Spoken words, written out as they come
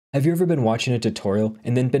Have you ever been watching a tutorial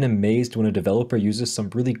and then been amazed when a developer uses some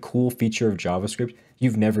really cool feature of JavaScript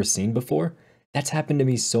you've never seen before? That's happened to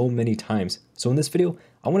me so many times. So in this video,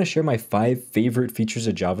 I want to share my 5 favorite features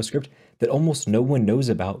of JavaScript that almost no one knows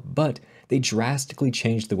about, but they drastically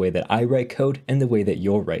change the way that I write code and the way that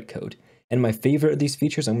you'll write code. And my favorite of these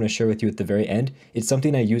features I'm going to share with you at the very end. It's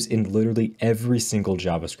something I use in literally every single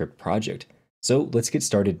JavaScript project. So let's get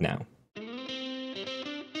started now.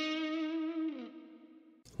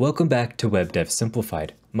 Welcome back to Web Dev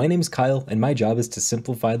Simplified. My name is Kyle, and my job is to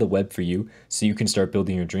simplify the web for you so you can start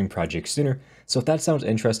building your dream project sooner. So if that sounds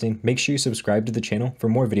interesting, make sure you subscribe to the channel for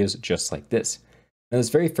more videos just like this. Now, this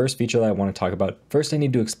very first feature that I want to talk about, first I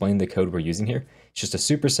need to explain the code we're using here. It's just a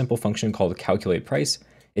super simple function called calculate price.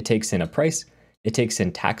 It takes in a price, it takes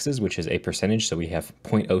in taxes, which is a percentage, so we have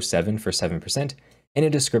 0.07 for 7%, and a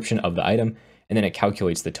description of the item, and then it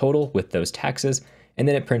calculates the total with those taxes, and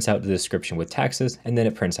then it prints out the description with taxes, and then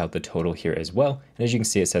it prints out the total here as well. And as you can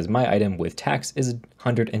see, it says my item with tax is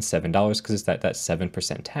 $107 because it's that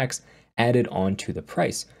 7% tax added on to the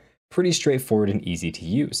price. Pretty straightforward and easy to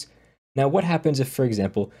use. Now, what happens if, for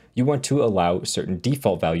example, you want to allow certain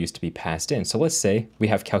default values to be passed in? So let's say we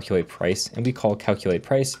have calculate price, and we call calculate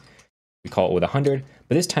price, we call it with 100,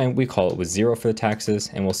 but this time we call it with 0 for the taxes,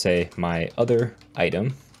 and we'll say my other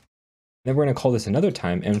item. Then we're going to call this another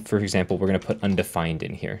time, and for example, we're going to put undefined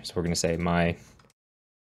in here. So we're going to say my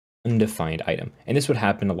undefined item. And this would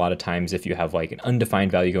happen a lot of times if you have like an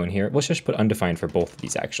undefined value going here. Let's just put undefined for both of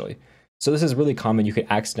these actually. So this is really common. You could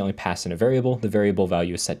accidentally pass in a variable. The variable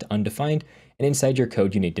value is set to undefined, and inside your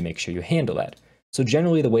code, you need to make sure you handle that. So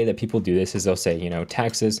generally the way that people do this is they'll say,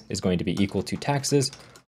 taxes is going to be equal to taxes,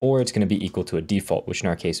 or it's going to be equal to a default, which in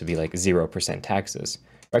our case would be like 0% taxes.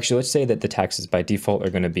 Or actually, let's say that the taxes by default are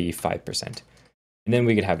going to be 5%. And then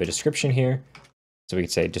we could have a description here. So we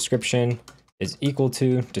could say description is equal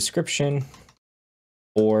to description,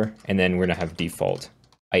 and then we're going to have default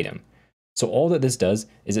item. So all that this does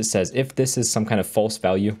is it says if this is some kind of false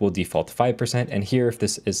value, we'll default to 5%. And here, if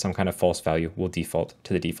this is some kind of false value, we'll default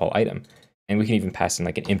to the default item. And we can even pass in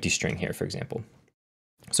like an empty string here, for example.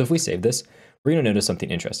 So if we save this, we're going to notice something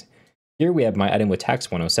interesting. Here we have my item with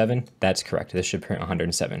tax 107. That's correct. This should print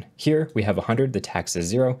 107. Here we have 100. The tax is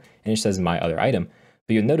 0, and it says my other item.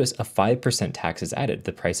 But you'll notice a 5% tax is added.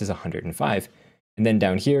 The price is 105. And then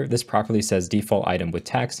down here, this properly says default item with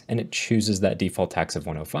tax, and it chooses that default tax of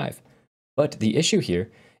 105. But the issue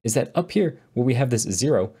here is that up here where we have this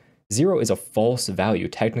 0, 0 is a false value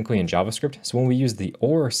technically in JavaScript. So when we use the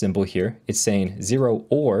OR symbol here, it's saying 0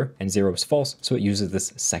 OR, and 0 is false, so it uses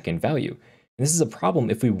this second value. And this is a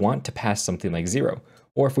problem if we want to pass something like 0,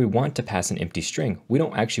 or if we want to pass an empty string. We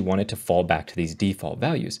don't actually want it to fall back to these default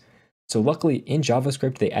values. So luckily in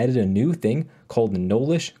JavaScript, they added a new thing called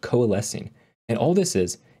Nullish Coalescing. And all this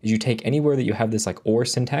is you take anywhere that you have this like OR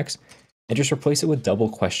syntax and just replace it with double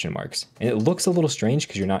question marks. And it looks a little strange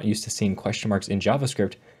because you're not used to seeing question marks in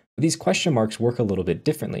JavaScript, but these question marks work a little bit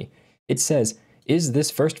differently. It says, is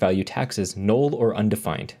this first value taxes null or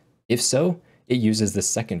undefined? If so, it uses the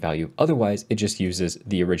second value. Otherwise, it just uses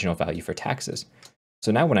the original value for taxes. So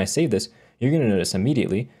now when I save this, you're going to notice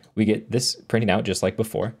immediately we get this printing out just like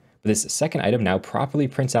before. But this second item now properly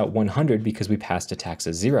prints out 100 because we passed a tax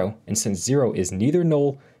as 0. And since 0 is neither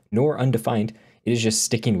null nor undefined, it is just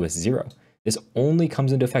sticking with 0. This only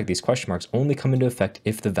comes into effect, these question marks only come into effect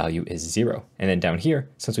if the value is 0. And then down here,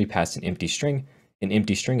 since we passed an empty string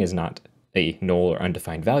is not a null or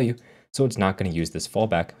undefined value, so it's not going to use this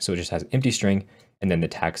fallback. So it just has an empty string, and then the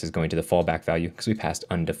tax is going to the fallback value because we passed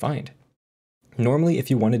undefined. Normally,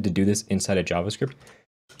 if you wanted to do this inside of JavaScript,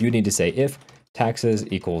 you need to say if taxes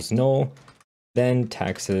equals null, then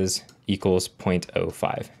taxes equals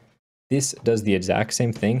 0.05. This does the exact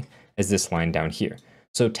same thing as this line down here.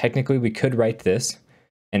 So technically we could write this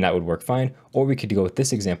and that would work fine, or we could go with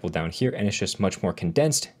this example down here and it's just much more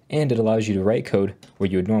condensed and it allows you to write code where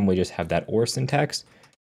you would normally just have that OR syntax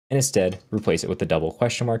and instead replace it with the double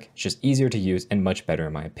question mark. It's just easier to use and much better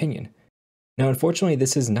in my opinion. Now, unfortunately,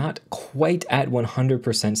 this is not quite at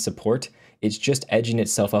 100% support. It's just edging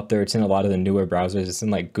itself up there. It's in a lot of the newer browsers. It's in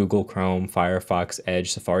like Google Chrome, Firefox,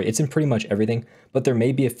 Edge, Safari. It's in pretty much everything, but there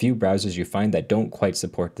may be a few browsers you find that don't quite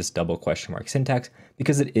support this double question mark syntax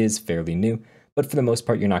because it is fairly new. But for the most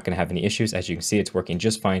part, you're not going to have any issues. As you can see, it's working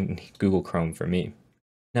just fine in Google Chrome for me.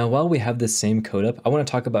 Now, while we have this same code up, I want to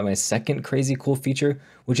talk about my second crazy cool feature,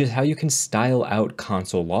 which is how you can style out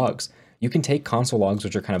console logs. You can take console logs,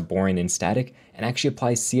 which are kind of boring and static, and actually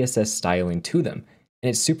apply CSS styling to them. And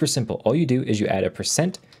it's super simple. All you do is you add a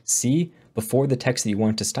 %c before the text that you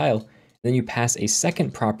want to style, then you pass a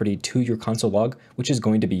second property to your console log, which is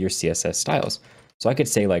going to be your CSS styles. So I could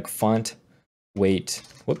say like font, weight,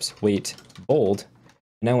 bold.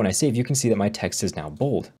 Now when I save, you can see that my text is now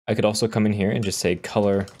bold. I could also come in here and just say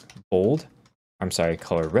color bold,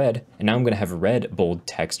 color red, and now I'm going to have red bold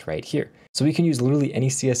text right here. So we can use literally any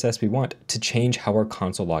CSS we want to change how our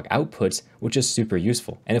console log outputs, which is super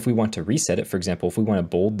useful. And if we want to reset it, for example, if we want to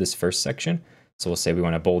bold this first section, so we'll say we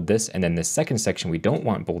want to bold this, and then this second section we don't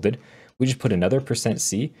want bolded, we just put another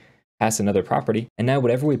 %C, pass another property, and now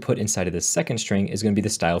whatever we put inside of this second string is going to be the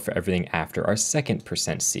style for everything after our second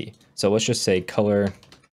 %C. So let's just say color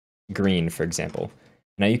green, for example.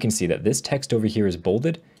 Now you can see that this text over here is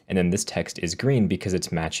bolded, and then this text is green because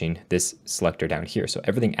it's matching this selector down here. So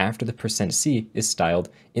everything after the %C is styled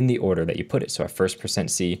in the order that you put it. So our first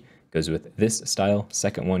 %C goes with this style,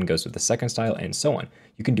 second one goes with the second style, and so on.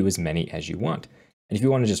 You can do as many as you want. And if you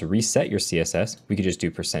want to just reset your CSS, we could just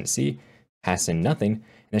do %C, pass in nothing,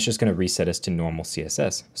 and it's just going to reset us to normal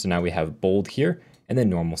CSS. So now we have bold here, and then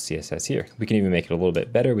normal CSS here. We can even make it a little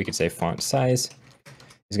bit better. We could say font size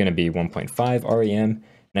is going to be 1.5 rem.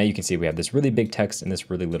 Now you can see we have this really big text and this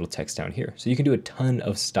really little text down here. So you can do a ton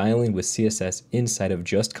of styling with CSS inside of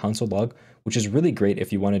just console log, which is really great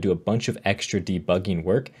if you want to do a bunch of extra debugging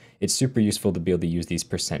work. It's super useful to be able to use these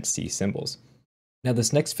 %C symbols. Now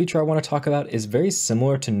this next feature I want to talk about is very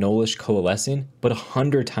similar to Nullish Coalescing, but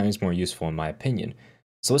 100 times more useful in my opinion.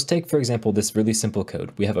 So let's take, for example, this really simple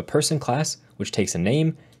code. We have a person class, which takes a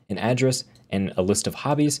name, an address, and a list of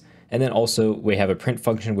hobbies. And then also we have a print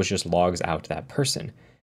function, which just logs out that person.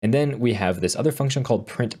 And then we have this other function called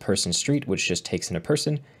print person street, which just takes in a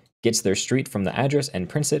person, gets their street from the address and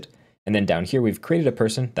prints it. And then down here, we've created a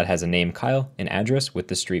person that has a name Kyle, an address with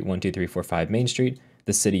the street 12345 Main Street,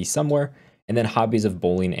 the city somewhere, and then hobbies of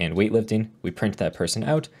bowling and weightlifting. We print that person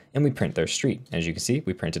out and we print their street. As you can see,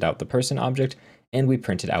 we printed out the person object and we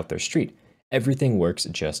printed out their street. Everything works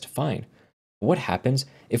just fine. What happens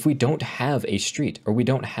if we don't have a street or we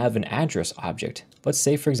don't have an address object? Let's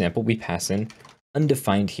say, for example, we pass in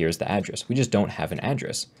undefined, here's the address. We just don't have an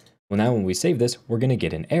address. Well, now when we save this, we're going to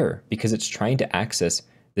get an error because it's trying to access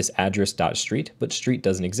this address.street, but street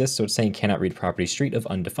doesn't exist. So it's saying cannot read property street of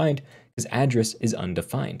undefined because address is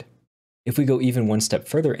undefined. If we go even one step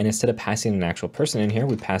further and instead of passing an actual person in here,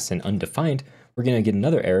 we pass in undefined, we're going to get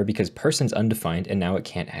another error because person's undefined and now it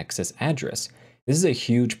can't access address. This is a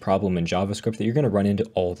huge problem in JavaScript that you're going to run into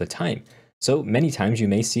all the time. So many times you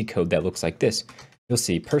may see code that looks like this. You'll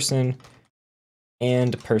see person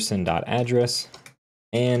and person.address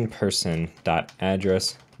and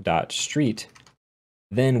person.address.street,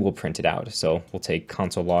 then we'll print it out. So we'll take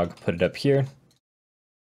console log, put it up here.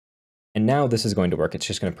 And now this is going to work. It's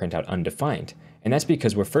just going to print out undefined. And that's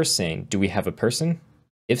because we're first saying, do we have a person?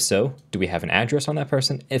 If so, do we have an address on that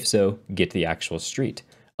person? If so, get the actual street.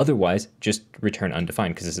 Otherwise, just return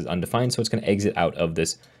undefined because this is undefined. So it's going to exit out of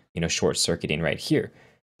this, short circuiting right here.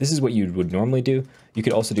 This is what you would normally do. You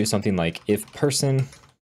could also do something like if person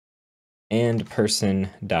and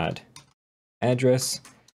person.address,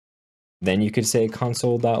 then you could say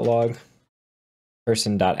console.log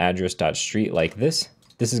person.address.street like this.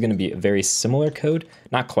 This is going to be a very similar code,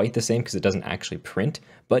 not quite the same because it doesn't actually print,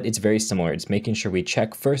 but it's very similar. It's making sure we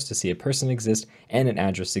check first to see a person exists and an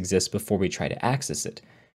address exists before we try to access it.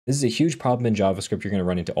 This is a huge problem in JavaScript you're going to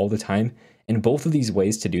run into all the time, and both of these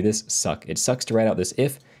ways to do this suck. It sucks to write out this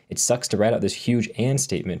if, it sucks to write out this huge and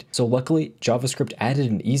statement. So luckily, JavaScript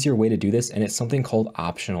added an easier way to do this, and it's something called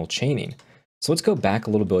optional chaining. So let's go back a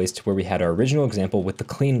little bit to where we had our original example with the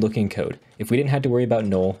clean looking code. If we didn't have to worry about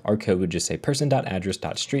null, our code would just say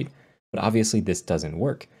person.address.street, but obviously this doesn't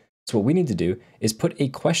work. So what we need to do is put a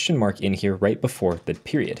question mark in here right before the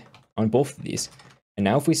period on both of these. And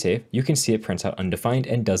now if we save, you can see it prints out undefined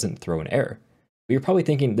and doesn't throw an error. But you're probably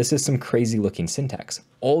thinking this is some crazy looking syntax.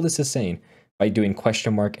 All this is saying by doing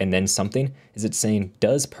question mark and then something is it's saying,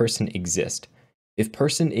 does person exist? If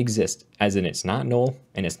person exists, as in it's not null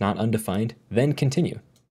and it's not undefined, then continue.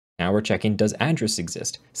 Now we're checking, does address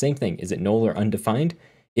exist? Same thing, is it null or undefined?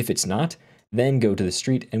 If it's not, then go to the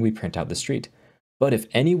street and we print out the street. But if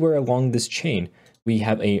anywhere along this chain, we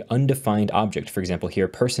have a undefined object, for example here,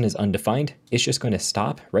 person is undefined, it's just going to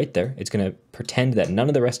stop right there. It's going to pretend that none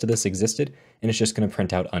of the rest of this existed, and it's just going to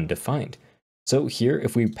print out undefined. So here,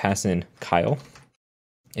 if we pass in Kyle,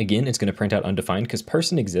 again, it's going to print out undefined because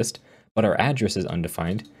person exists, but our address is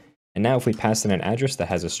undefined. And now if we pass in an address that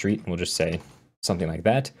has a street, we'll just say something like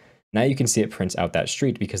that. Now you can see it prints out that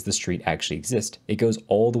street because the street actually exists. It goes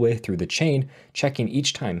all the way through the chain, checking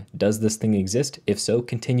each time, does this thing exist? If so,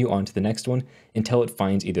 continue on to the next one until it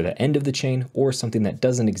finds either the end of the chain or something that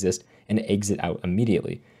doesn't exist and exit out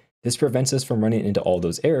immediately. This prevents us from running into all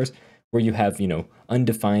those errors, where you have,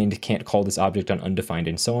 undefined, can't call this object on undefined,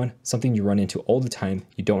 and so on, something you run into all the time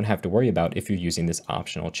you don't have to worry about if you're using this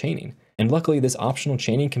optional chaining. And luckily, this optional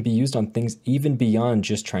chaining can be used on things even beyond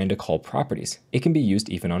just trying to call properties. It can be used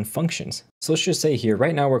even on functions. So let's just say here,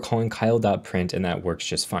 right now we're calling Kyle.print and that works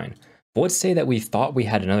just fine. But let's say that we thought we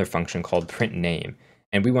had another function called printName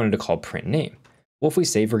and we wanted to call printName. Well, if we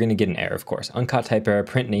save, we're going to get an error, of course. Uncaught type error,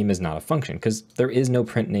 printName is not a function because there is no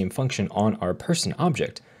printName function on our person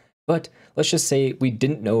object. But let's just say we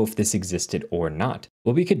didn't know if this existed or not.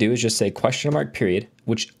 What we could do is just say $period,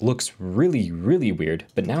 which looks really, really weird.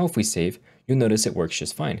 But now if we save, you'll notice it works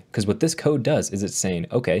just fine. Because what this code does is it's saying,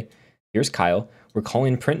 okay, here's Kyle, we're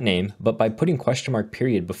calling printName, but by putting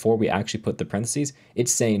 $period before we actually put the parentheses,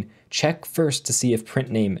 it's saying check first to see if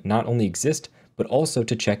printName not only exists, but also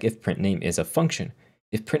to check if printName is a function.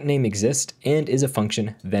 If printName exists and is a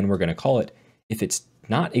function, then we're going to call it. If it's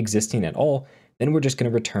not existing at all, then we're just going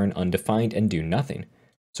to return undefined and do nothing.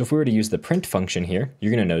 So if we were to use the print function here, you're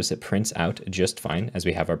going to notice it prints out just fine as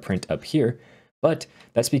we have our print up here, but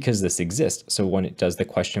that's because this exists. So when it does the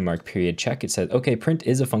 $period check, it says, okay, print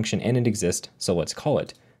is a function and it exists, so let's call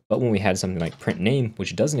it. But when we had something like printName,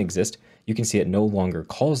 which doesn't exist, you can see it no longer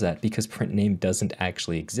calls that because printName doesn't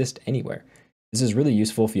actually exist anywhere. This is really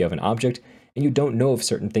useful if you have an object and you don't know if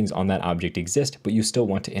certain things on that object exist, but you still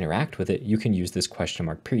want to interact with it, you can use this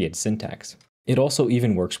 $period syntax. It also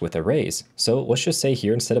even works with arrays. So let's just say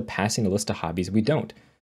here, instead of passing a list of hobbies, we don't.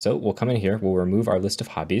 So we'll come in here, we'll remove our list of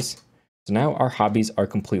hobbies. So now our hobbies are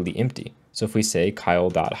completely empty. So if we say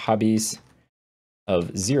Kyle.hobbies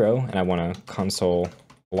of 0, and I want to console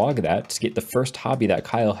log that to get the first hobby that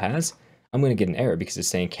Kyle has, I'm going to get an error because it's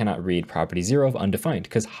saying cannot read property 0 of undefined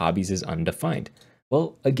because hobbies is undefined.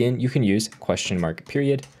 Well, again, you can use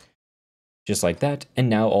 $period just like that. And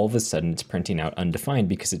now all of a sudden it's printing out undefined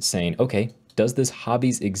because it's saying, okay, does this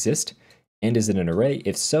hobbies exist? And is it an array?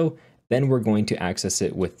 If so, then we're going to access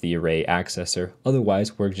it with the array accessor.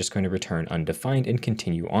 Otherwise, we're just going to return undefined and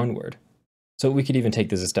continue onward. So we could even take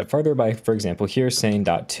this a step further by, for example, here saying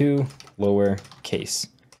 .to lowercase,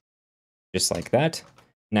 just like that.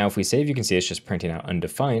 Now, if we save, you can see it's just printing out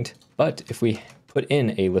undefined. But if we put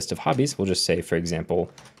in a list of hobbies, we'll just say, for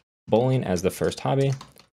example, bowling as the first hobby.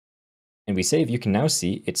 And we save, you can now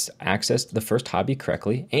see it's accessed the first hobby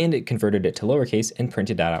correctly and it converted it to lowercase and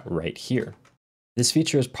printed that out right here. This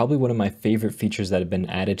feature is probably one of my favorite features that have been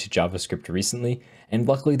added to JavaScript recently, and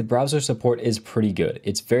luckily the browser support is pretty good.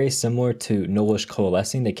 It's very similar to Nullish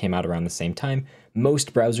Coalescing that came out around the same time.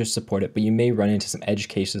 Most browsers support it, but you may run into some edge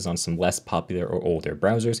cases on some less popular or older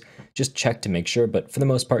browsers. Just check to make sure, but for the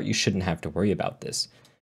most part, you shouldn't have to worry about this.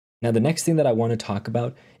 Now, the next thing that I want to talk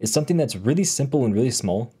about is something that's really simple and really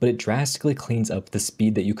small, but it drastically cleans up the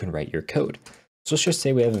speed that you can write your code. So let's just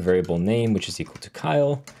say we have a variable name, which is equal to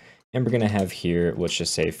Kyle, and we're going to have here, let's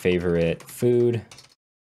just say favorite food.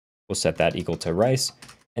 We'll set that equal to rice,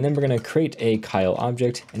 and then we're going to create a Kyle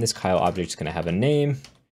object, and this Kyle object is going to have a name,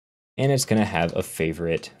 and it's going to have a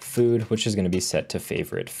favorite food, which is going to be set to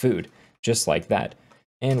favorite food, just like that.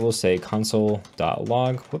 And we'll say console.log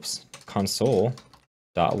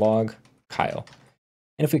Kyle.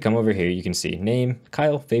 And if we come over here, you can see name,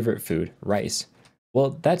 Kyle, favorite food, rice.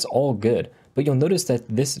 Well, that's all good, but you'll notice that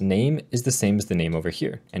this name is the same as the name over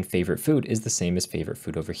here, and favorite food is the same as favorite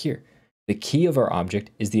food over here. The key of our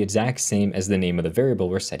object is the exact same as the name of the variable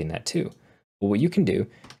we're setting that to. But what you can do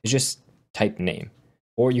is just type name,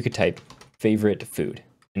 or you could type favorite food.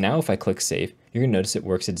 And now if I click save, you're gonna notice it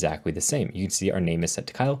works exactly the same. You can see our name is set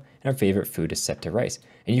to Kyle, and our favorite food is set to rice.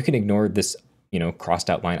 And you can ignore this crossed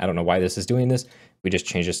out line. I don't know why this is doing this. We just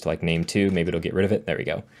change this to like name 2, maybe it'll get rid of it. There we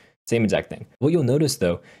go. Same exact thing. What you'll notice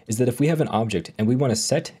though, is that if we have an object and we want to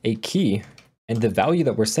set a key and the value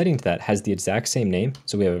that we're setting to that has the exact same name,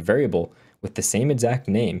 so we have a variable with the same exact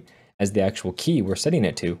name as the actual key we're setting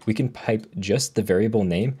it to, we can type just the variable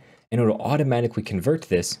name and it'll automatically convert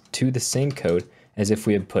this to the same code as if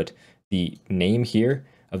we had put the name here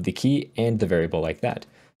of the key and the variable like that.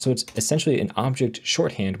 So it's essentially an object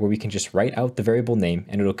shorthand where we can just write out the variable name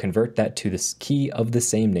and it'll convert that to this key of the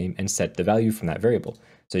same name and set the value from that variable.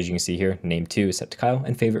 So as you can see here, name 2 is set to Kyle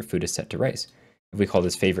and favorite food is set to rice. If we call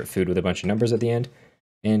this favorite food with a bunch of numbers at the end,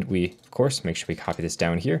 and we, of course, make sure we copy this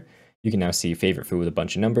down here, you can now see favorite food with a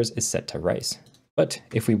bunch of numbers is set to rice. But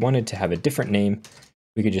if we wanted to have a different name,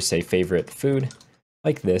 we could just say favorite food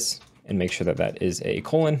like this and make sure that that is a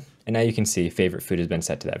colon. And now you can see favorite food has been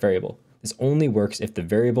set to that variable. This only works if the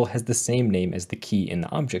variable has the same name as the key in the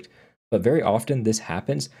object, but very often this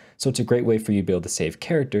happens, so it's a great way for you to be able to save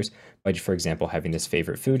characters by, for example, having this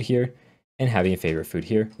favorite food here and having a favorite food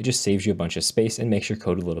here. It just saves you a bunch of space and makes your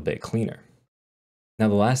code a little bit cleaner. Now,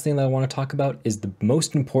 the last thing that I want to talk about is the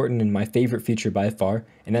most important and my favorite feature by far,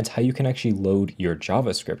 and that's how you can actually load your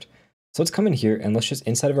JavaScript. So let's come in here and let's just,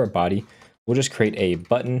 inside of our body, we'll just create a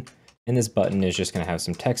button, and this button is just going to have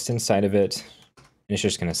some text inside of it, and it's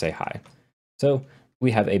just going to say hi. So we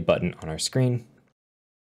have a button on our screen.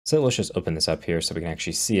 So let's just open this up here so we can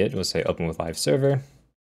actually see it. We'll say open with live server.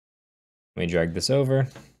 Let me drag this over.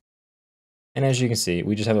 And as you can see,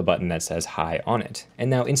 we just have a button that says hi on it. And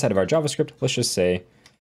now inside of our JavaScript, let's just say,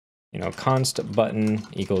 const button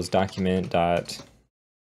equals document dot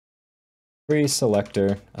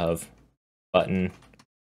pre-selector of button.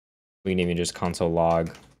 We can even just console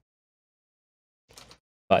log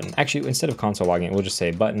button. Actually, instead of console logging, we'll just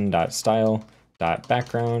say button dot style dot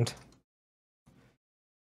background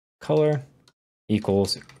color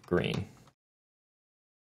equals green.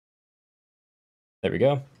 There we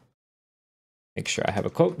go. Make sure I have a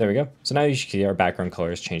quote. There we go. So now you should see our background color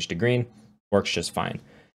has changed to green. Works just fine.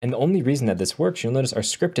 And the only reason that this works, you'll notice our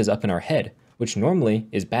script is up in our head, which normally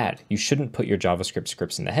is bad. You shouldn't put your JavaScript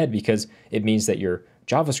scripts in the head because it means that your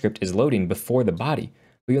JavaScript is loading before the body.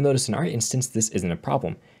 But you'll notice in our instance, this isn't a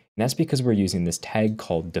problem. And that's because we're using this tag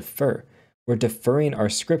called defer. We're deferring our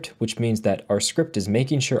script, which means that our script is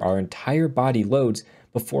making sure our entire body loads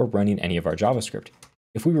before running any of our JavaScript.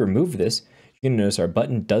 If we remove this, you're going to notice our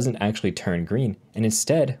button doesn't actually turn green, and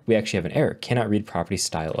instead we actually have an error, cannot read property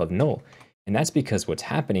style of null. And that's because what's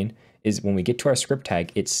happening is when we get to our script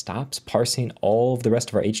tag, it stops parsing all of the rest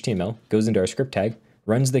of our HTML, goes into our script tag,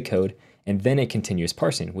 runs the code, and then it continues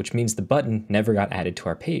parsing, which means the button never got added to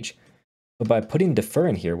our page. But by putting defer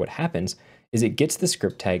in here, what happens is it gets the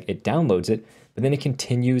script tag, it downloads it, but then it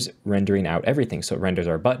continues rendering out everything. So it renders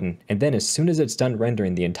our button, and then as soon as it's done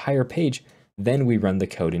rendering the entire page, then we run the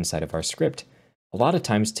code inside of our script. A lot of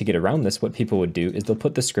times to get around this, what people would do is they'll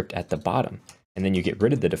put the script at the bottom, and then you get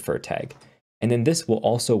rid of the defer tag. And then this will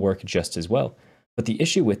also work just as well. But the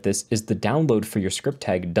issue with this is the download for your script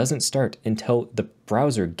tag doesn't start until the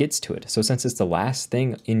browser gets to it. So since it's the last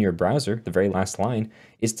thing in your browser, the very last line,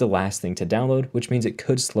 it's the last thing to download, which means it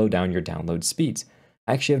could slow down your download speeds.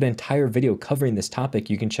 I actually have an entire video covering this topic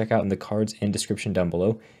you can check out in the cards and description down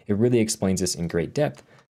below. It really explains this in great depth.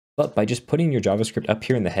 But by just putting your JavaScript up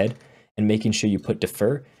here in the head and making sure you put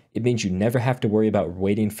defer, it means you never have to worry about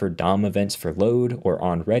waiting for DOM events for load or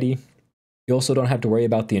on ready. You also don't have to worry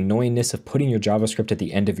about the annoyingness of putting your JavaScript at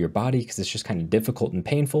the end of your body because it's just kind of difficult and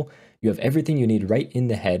painful. You have everything you need right in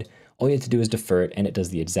the head. All you have to do is defer it, and it does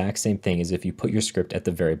the exact same thing as if you put your script at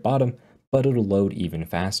the very bottom, but it'll load even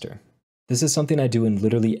faster. This is something I do in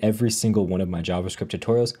literally every single one of my JavaScript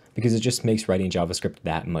tutorials because it just makes writing JavaScript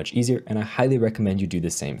that much easier, and I highly recommend you do the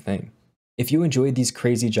same thing. If you enjoyed these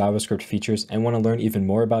crazy JavaScript features and want to learn even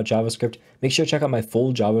more about JavaScript, make sure to check out my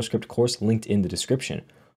full JavaScript course linked in the description.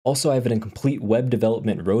 Also, I have a complete web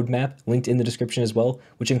development roadmap linked in the description as well,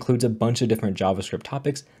 which includes a bunch of different JavaScript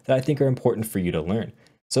topics that I think are important for you to learn.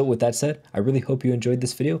 So with that said, I really hope you enjoyed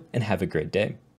this video and have a great day.